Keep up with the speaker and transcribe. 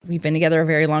We've been together a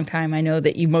very long time. I know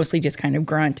that you mostly just kind of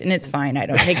grunt, and it's fine. I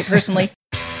don't take it personally.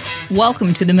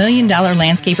 Welcome to the $1 Million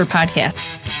Landscaper Podcast.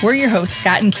 We're your hosts,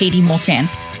 Scott and Katie Mulchan,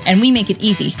 and we make it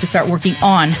easy to start working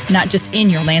on, not just in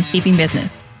your landscaping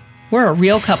business. We're a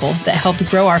real couple that helped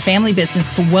grow our family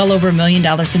business to well over $1 million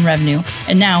in revenue,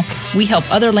 and now we help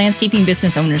other landscaping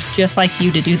business owners just like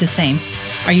you to do the same.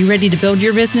 Are you ready to build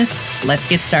your business? Let's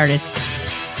get started.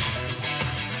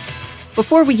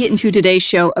 Before we get into today's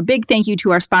show, a big thank you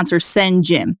to our sponsor,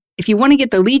 SendJim. If you want to get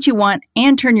the leads you want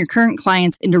and turn your current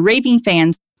clients into raving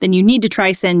fans, then you need to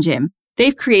try SendJim.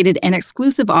 They've created an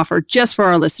exclusive offer just for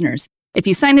our listeners. If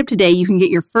you sign up today, you can get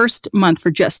your first month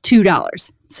for just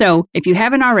 $2. So if you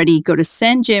haven't already, go to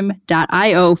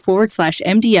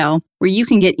sendjim.io/MDL, where you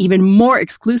can get even more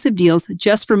exclusive deals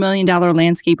just for $1 Million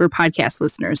Landscaper podcast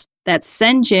listeners. That's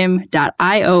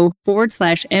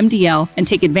sendjim.io/MDL and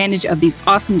take advantage of these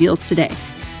awesome deals today.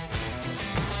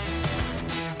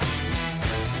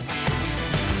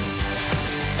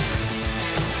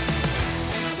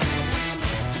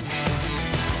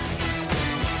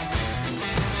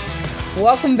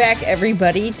 Welcome back,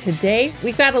 everybody. Today,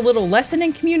 we've got a little lesson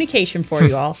in communication for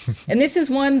you all. And this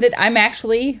is one that I'm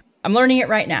learning it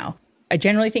right now. I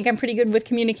generally think I'm pretty good with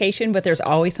communication, but there's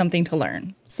always something to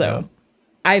learn. So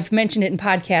I've mentioned it in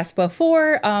podcasts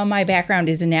before. My background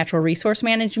is in natural resource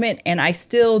management, and I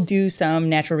still do some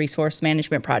natural resource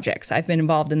management projects. I've been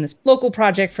involved in this local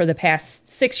project for the past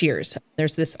 6 years.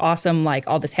 There's this awesome,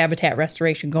 all this habitat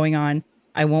restoration going on.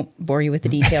 I won't bore you with the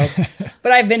details,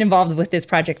 but I've been involved with this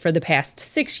project for the past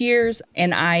 6 years,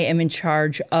 and I am in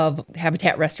charge of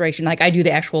habitat restoration. I do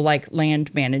the actual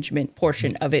land management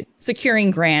portion of it,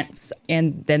 securing grants,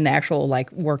 and then the actual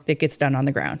work that gets done on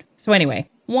the ground. So anyway,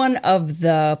 one of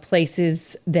the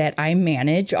places that I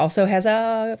manage also has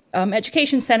a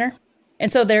education center, and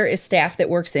so there is staff that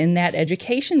works in that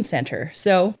education center.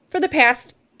 So for the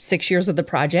past 6 years of the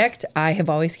project, I have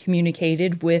always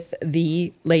communicated with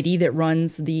the lady that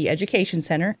runs the education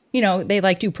center.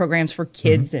 They do programs for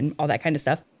kids and all that kind of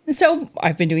stuff. And so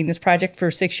I've been doing this project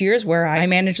for 6 years where I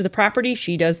manage the property.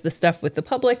 She does the stuff with the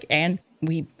public, and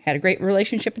we had a great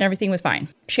relationship and everything was fine.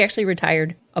 She actually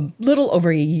retired a little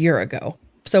over a year ago.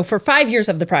 So for 5 years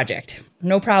of the project,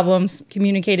 no problems,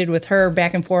 communicated with her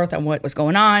back and forth on what was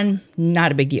going on,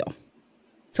 not a big deal.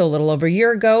 So a little over a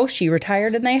year ago, she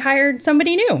retired and they hired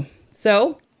somebody new.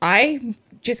 So I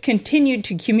just continued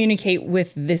to communicate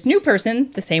with this new person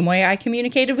the same way I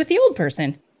communicated with the old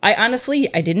person. I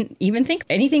didn't even think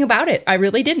anything about it. I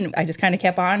really didn't. I just kind of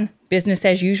kept on business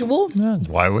as usual. Yeah,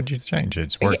 why would you change it?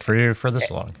 It's worked for you for this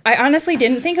long. I honestly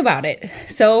didn't think about it.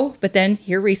 So, but then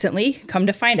here recently, come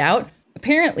to find out,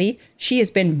 apparently she has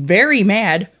been very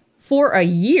mad for a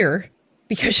year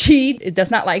because she does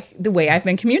not like the way I've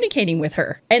been communicating with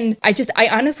her. And I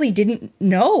honestly didn't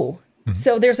know. Mm-hmm.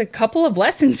 So there's a couple of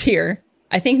lessons here.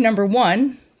 I think number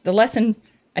one, the lesson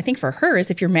I think for her is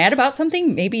if you're mad about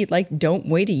something, maybe don't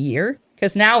wait a year.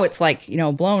 Because now it's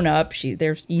blown up.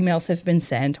 There's emails have been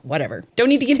sent, whatever. Don't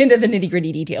need to get into the nitty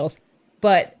gritty details.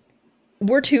 But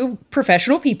we're two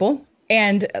professional people.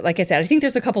 And like I said, I think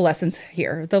there's a couple lessons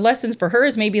here. The lessons for her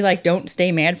is maybe don't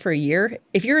stay mad for a year.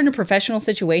 If you're in a professional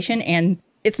situation and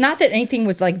it's not that anything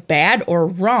was bad or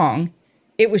wrong,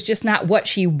 it was just not what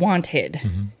she wanted.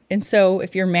 Mm-hmm. And so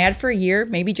if you're mad for a year,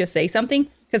 maybe just say something.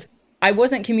 Because I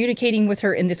wasn't communicating with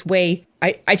her in this way.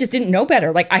 I just didn't know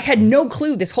better. I had no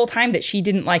clue this whole time that she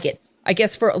didn't like it. I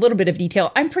guess for a little bit of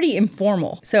detail, I'm pretty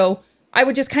informal. So I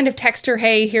would just kind of text her,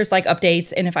 hey, here's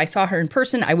updates. And if I saw her in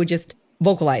person, I would just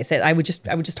vocalize it. I would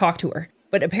just talk to her.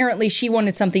 But apparently she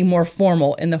wanted something more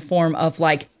formal in the form of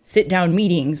sit down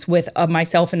meetings with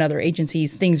myself and other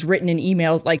agencies, things written in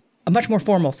emails, a much more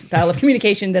formal style of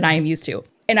communication than I am used to.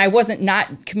 And I wasn't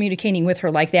not communicating with her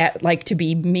like that, to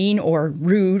be mean or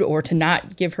rude or to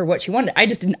not give her what she wanted. I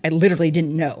literally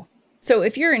didn't know. So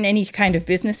if you're in any kind of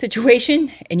business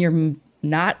situation and you're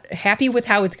not happy with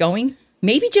how it's going,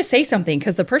 maybe just say something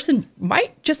because the person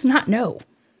might just not know.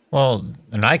 Well,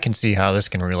 and I can see how this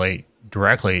can relate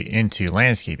directly into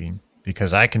landscaping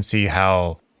because I can see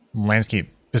how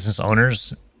landscape business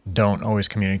owners don't always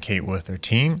communicate with their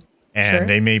team and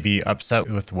They may be upset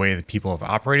with the way that people have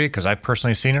operated because I've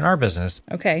personally seen in our business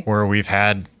where we've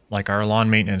had our lawn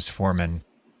maintenance foreman.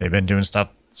 They've been doing stuff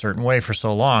a certain way for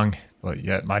so long, but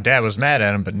yet my dad was mad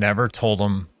at him but never told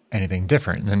him anything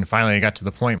different. And then finally it got to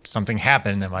the point something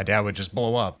happened and my dad would just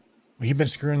blow up. Well, you've been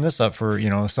screwing this up for,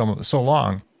 so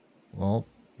long. Well,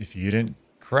 if you didn't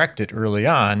correct it early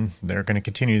on, they're going to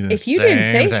continue the same If you didn't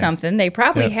say something, they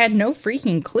probably had no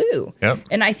freaking clue. Yep.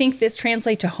 And I think this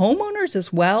translates to homeowners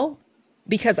as well,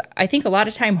 because I think a lot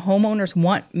of time homeowners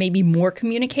want maybe more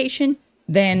communication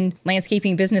than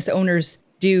landscaping business owners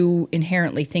do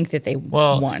inherently think that they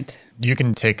want. You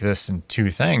can take this in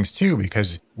two things too,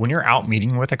 because when you're out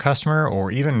meeting with a customer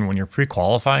or even when you're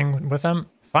pre-qualifying with them,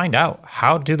 find out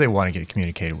how do they want to get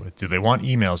communicated with? Do they want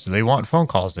emails? Do they want phone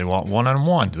calls? Do they want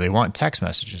one-on-one? Do they want text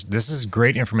messages? This is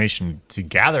great information to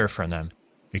gather from them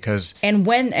because... And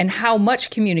when and how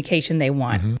much communication they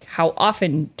want. How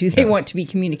often do they want to be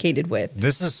communicated with?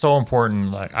 This is so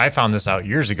important. Like I found this out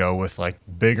years ago with like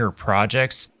bigger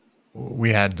projects.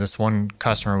 We had this one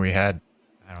customer I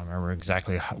don't remember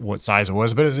exactly what size it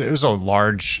was, but it was a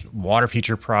large water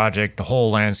feature project, the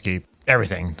whole landscape,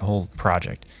 everything, the whole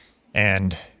project.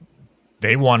 And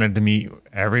they wanted to meet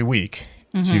every week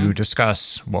to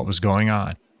discuss what was going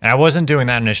on. And I wasn't doing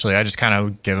that initially. I just kind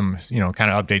of give them,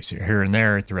 kind of updates here and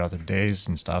there throughout the days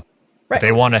and stuff. Right. But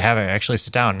they wanted to have it actually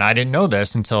sit down. And I didn't know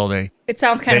this until they... It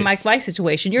sounds kind of like my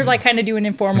situation. You're like kind of doing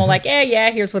informal, like,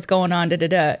 here's what's going on,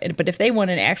 da-da-da. But if they want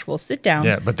an actual sit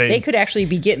down, but they could actually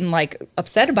be getting like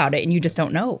upset about it and you just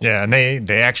don't know. Yeah, and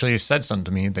they actually said something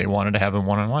to me. They wanted to have a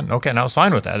one-on-one. Okay, and I was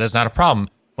fine with that. That's not a problem.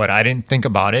 But I didn't think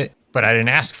about it, but I didn't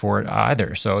ask for it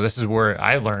either. So this is where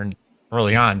I learned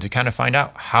early on to kind of find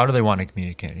out how do they want to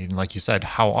communicate. And like you said,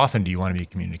 how often do you want to be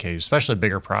communicated, especially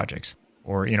bigger projects?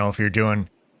 Or, if you're doing...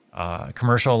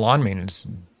 commercial lawn maintenance,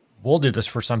 we'll do this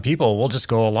for some people. We'll just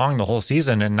go along the whole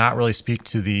season and not really speak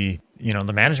to the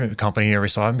management company every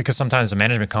so often, because sometimes the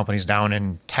management company's down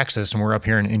in Texas and we're up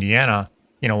here in Indiana.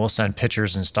 We'll send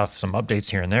pictures and stuff, some updates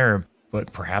here and there,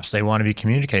 but perhaps they want to be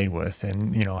communicated with,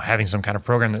 and having some kind of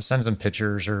program that sends them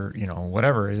pictures or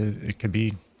whatever, it could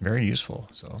be very useful.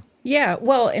 So yeah,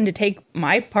 well, and to take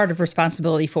my part of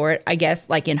responsibility for it, I guess,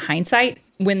 like in hindsight,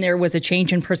 when there was a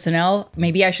change in personnel,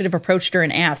 maybe I should have approached her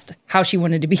and asked how she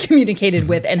wanted to be communicated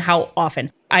with and how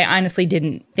often. I honestly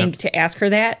didn't think to ask her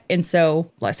that. And so,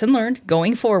 lesson learned,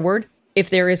 going forward, if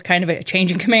there is kind of a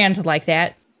change in command like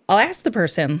that, I'll ask the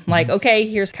person, like, okay,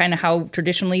 here's kind of how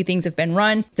traditionally things have been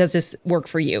run. Does this work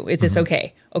for you? Is this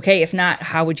okay? Okay, if not,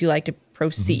 how would you like to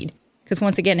proceed? Because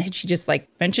once again, had she just like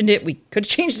mentioned it, we could have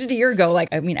changed it a year ago. Like,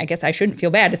 I mean, I guess I shouldn't feel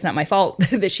bad. It's not my fault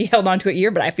that she held on to it a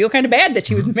year, but I feel kind of bad that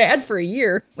she was mad for a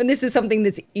year when this is something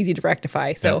that's easy to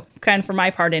rectify. So kind of for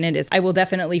my part in it is I will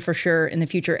definitely for sure in the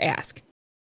future ask.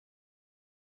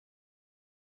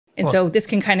 And so this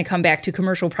can kind of come back to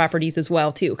commercial properties as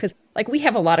well, too, because like we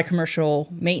have a lot of commercial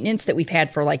maintenance that we've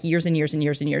had for like years and years and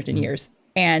years and years and years.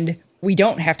 And we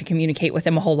don't have to communicate with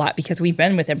them a whole lot because we've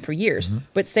been with them for years.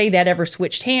 But say that ever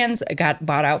switched hands, got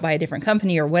bought out by a different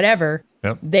company or whatever,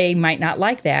 they might not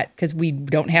like that because we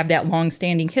don't have that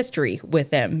long-standing history with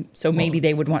them. So maybe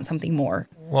they would want something more.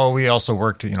 Well, we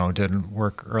also did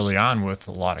work early on with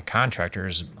a lot of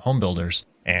contractors, home builders,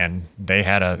 and they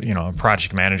had a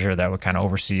project manager that would kind of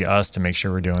oversee us to make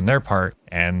sure we're doing their part.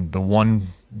 And the one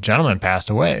gentleman passed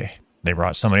away. They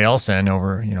brought somebody else in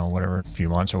over, a few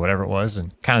months or whatever it was.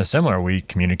 And kind of similar, we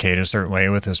communicated a certain way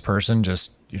with this person,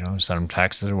 just, send them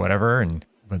texts or whatever.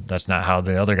 But that's not how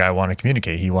the other guy wanted to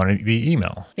communicate. He wanted it to be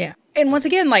email. Yeah. And once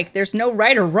again, like there's no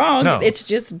right or wrong. No. It's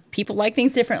just people like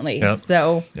things differently. Yep.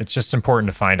 So it's just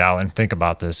important to find out and think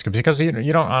about this because you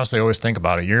don't honestly always think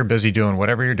about it. You're busy doing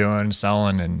whatever you're doing,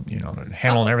 selling and,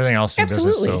 handling everything else in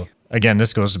business. So again,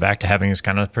 this goes back to having this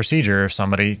kind of procedure. If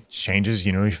somebody changes,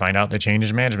 you find out they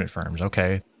change management firms.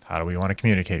 Okay, how do we want to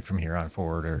communicate from here on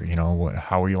forward? Or,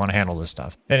 how you want to handle this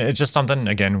stuff? And it's just something,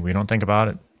 again, we don't think about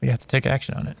it. We have to take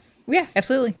action on it. Yeah,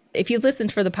 absolutely. If you've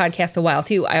listened for the podcast a while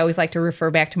too, I always like to refer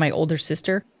back to my older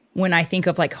sister when I think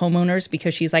of like homeowners,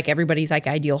 because she's like everybody's like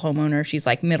ideal homeowner. She's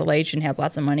like middle-aged and has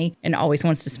lots of money and always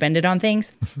wants to spend it on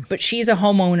things. But she's a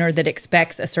homeowner that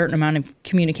expects a certain amount of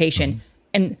communication.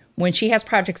 And when she has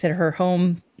projects at her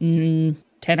home, 10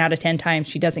 out of 10 times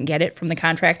she doesn't get it from the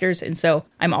contractors. And so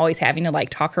I'm always having to like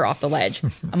talk her off the ledge.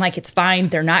 I'm like, it's fine.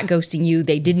 They're not ghosting you.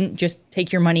 They didn't just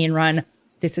take your money and run.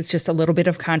 This is just a little bit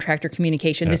of contractor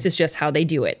communication. This is just how they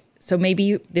do it. So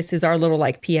maybe this is our little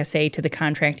like PSA to the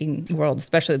contracting world,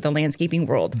 especially the landscaping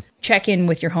world. Check in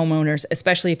with your homeowners,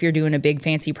 especially if you're doing a big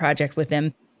fancy project with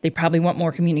them. They probably want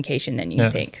more communication than you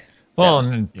think. Well,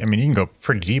 and, I mean, you can go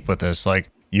pretty deep with this. Like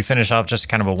you finish off just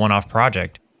kind of a one-off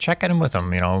project. Check in with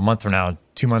them, a month from now,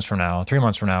 2 months from now, 3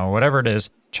 months from now, whatever it is.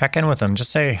 Check in with them.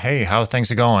 Just say, hey, how things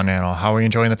are going? How are you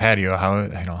enjoying the patio? How are the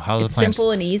plants? It's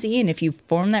simple and easy. And if you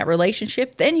form that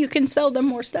relationship, then you can sell them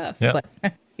more stuff. Yep. But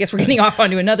I guess we're getting off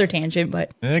onto another tangent.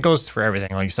 But and it goes for everything.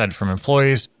 Like you said, from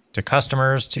employees to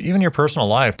customers to even your personal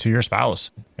life to your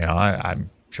spouse. I'm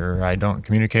sure I don't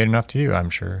communicate enough to you. I'm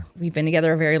sure. We've been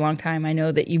together a very long time. I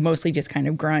know that you mostly just kind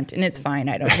of grunt, and it's fine.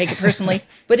 I don't take it personally.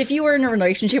 But if you were in a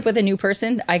relationship with a new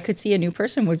person, I could see a new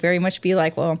person would very much be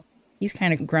like, well, he's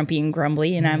kind of grumpy and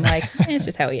grumbly. And I'm like, it's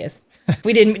just how he is.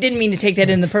 We didn't mean to take that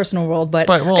in the personal world, but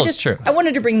it's true. I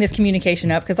wanted to bring this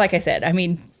communication up because, like I said, I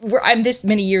mean, I'm this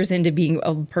many years into being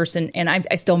a person, and I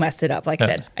still messed it up. Like I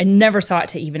said, I never thought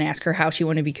to even ask her how she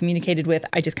wanted to be communicated with.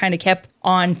 I just kind of kept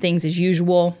on things as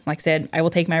usual. Like I said, I will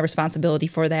take my responsibility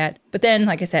for that. But then,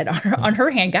 like I said, on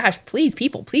her hand, gosh, please,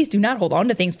 people, please do not hold on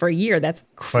to things for a year. That's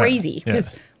crazy.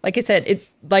 Because, like I said,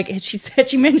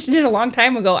 she mentioned it a long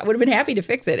time ago. I would have been happy to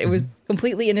fix it. It was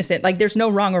completely innocent. Like, there's no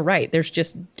wrong or right. There's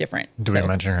just different. Do we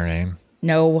mention her name?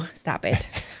 No, stop it.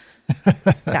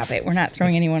 Stop it. We're not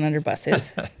throwing anyone under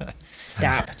buses.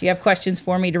 Stop. Do you have questions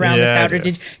for me to round this out? Or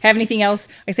did you have anything else?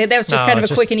 I said that was just kind of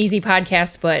a quick and easy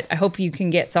podcast, but I hope you can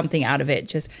get something out of it.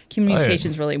 Just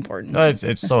communication is really important.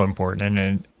 It's so important.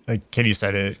 And like Katie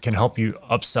said, it can help you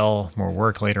upsell more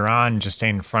work later on, just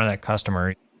staying in front of that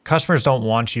customer. Customers don't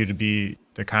want you to be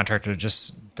the contractor that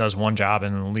just does one job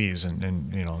and then leaves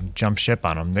and jump ship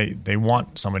on them. They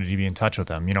want somebody to be in touch with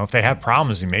them. If they have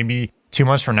problems, and maybe 2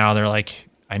 months from now, they're like,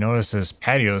 I noticed this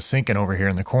patio is sinking over here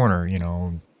in the corner,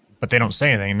 but they don't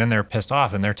say anything. And then they're pissed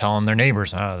off and they're telling their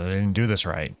neighbors, they didn't do this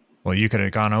right. Well, you could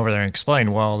have gone over there and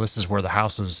explained, well, this is where the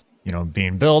house is,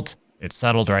 being built. It's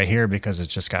settled right here because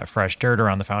it's just got fresh dirt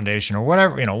around the foundation or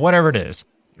whatever, whatever it is.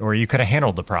 Or you could have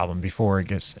handled the problem before it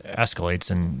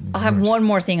escalates. And I'll have one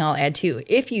more thing I'll add too.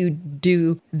 If you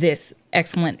do this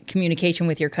excellent communication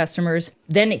with your customers,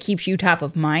 then it keeps you top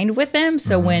of mind with them.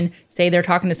 So when, say, they're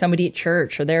talking to somebody at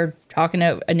church or they're talking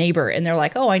to a neighbor and they're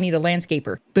like, oh, I need a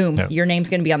landscaper. Boom, your name's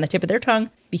going to be on the tip of their tongue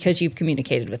because you've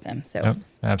communicated with them. So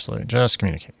absolutely. Just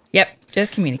communicate. Yep.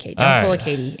 Just communicate. Don't pull a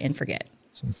Katie and forget.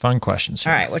 Some fun questions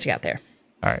here. All right. What you got there?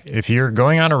 All right. If you're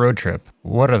going on a road trip,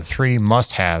 what are the 3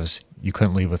 must-haves you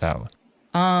couldn't leave without?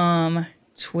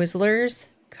 Twizzlers,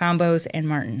 combos, and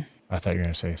Martin. I thought you were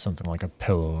going to say something like a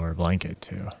pillow or a blanket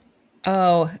too.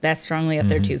 Oh, that's strongly up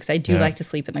there too, because I do like to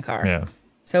sleep in the car. Yeah.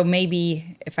 So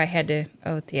maybe if I had to,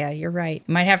 you're right.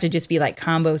 Might have to just be like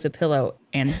combos, a pillow,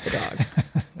 and the dog.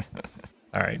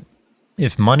 All right.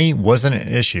 If money wasn't an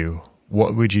issue,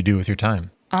 what would you do with your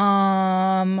time?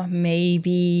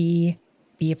 Maybe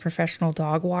be a professional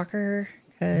dog walker,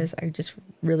 because I just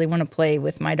really want to play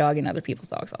with my dog and other people's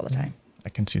dogs all the time. I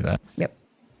can see that. Yep.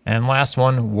 And last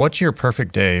one, what's your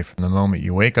perfect day from the moment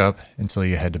you wake up until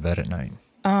you head to bed at night?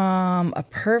 A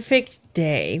perfect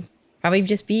day, probably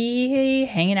just be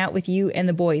hanging out with you and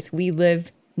the boys. We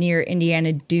live near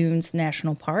Indiana Dunes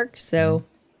National Park, so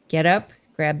get up,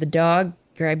 grab the dog,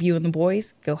 grab you and the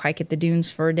boys, go hike at the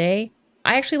dunes for a day.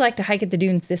 I actually like to hike at the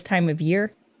dunes this time of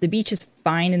year. The beach is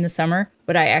fine in the summer,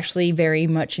 but I actually very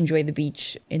much enjoy the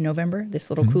beach in November,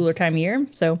 this little cooler time of year.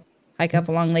 So hike up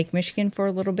along Lake Michigan for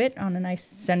a little bit on a nice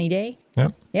sunny day.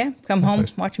 Yep. Yeah, come home,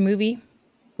 watch a movie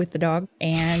with the dog,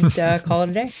 and call it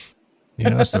a day.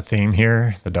 It's the theme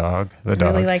here, the dog. I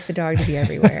really like the dog to be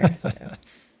everywhere. So.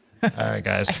 All right,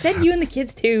 guys. I said you and the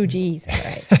kids too. Jeez. All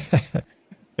right.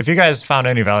 If you guys found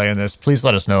any value in this, please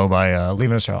let us know by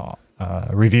leaving us a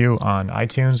review on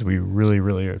iTunes. We really,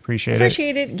 really appreciate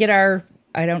it. Get our,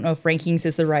 I don't know if rankings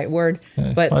is the right word,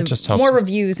 but the more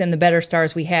reviews and the better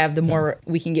stars we have, the more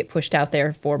we can get pushed out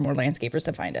there for more landscapers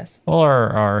to find us. Well,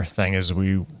 our thing is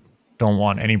we don't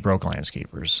want any broke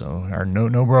landscapers. So our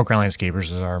no broke landscapers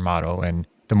is our motto. And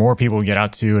the more people we get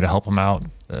out to help them out,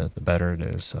 the better it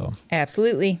is. So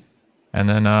absolutely. And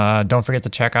then don't forget to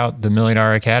check out the $1 Million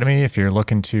Academy if you're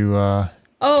looking to...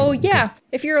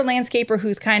 If you're a landscaper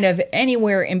who's kind of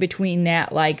anywhere in between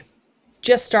that, like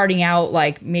just starting out,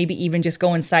 like maybe even just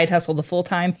going side hustle to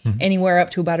full-time, anywhere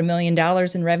up to about $1 million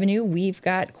in revenue, we've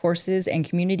got courses and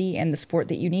community and the support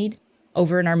that you need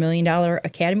over in our $1 Million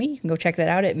Academy. You can go check that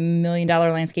out at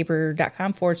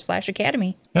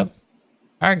milliondollarlandscaper.com/academy. Yep.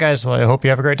 All right, guys. Well, I hope you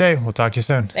have a great day. We'll talk to you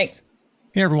soon. Thanks.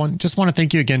 Hey, everyone. Just want to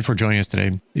thank you again for joining us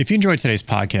today. If you enjoyed today's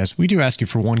podcast, we do ask you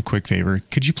for one quick favor.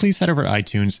 Could you please head over to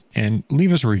iTunes and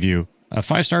leave us a review? A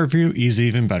 5-star review is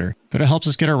even better, but it helps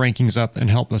us get our rankings up and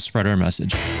help us spread our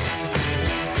message.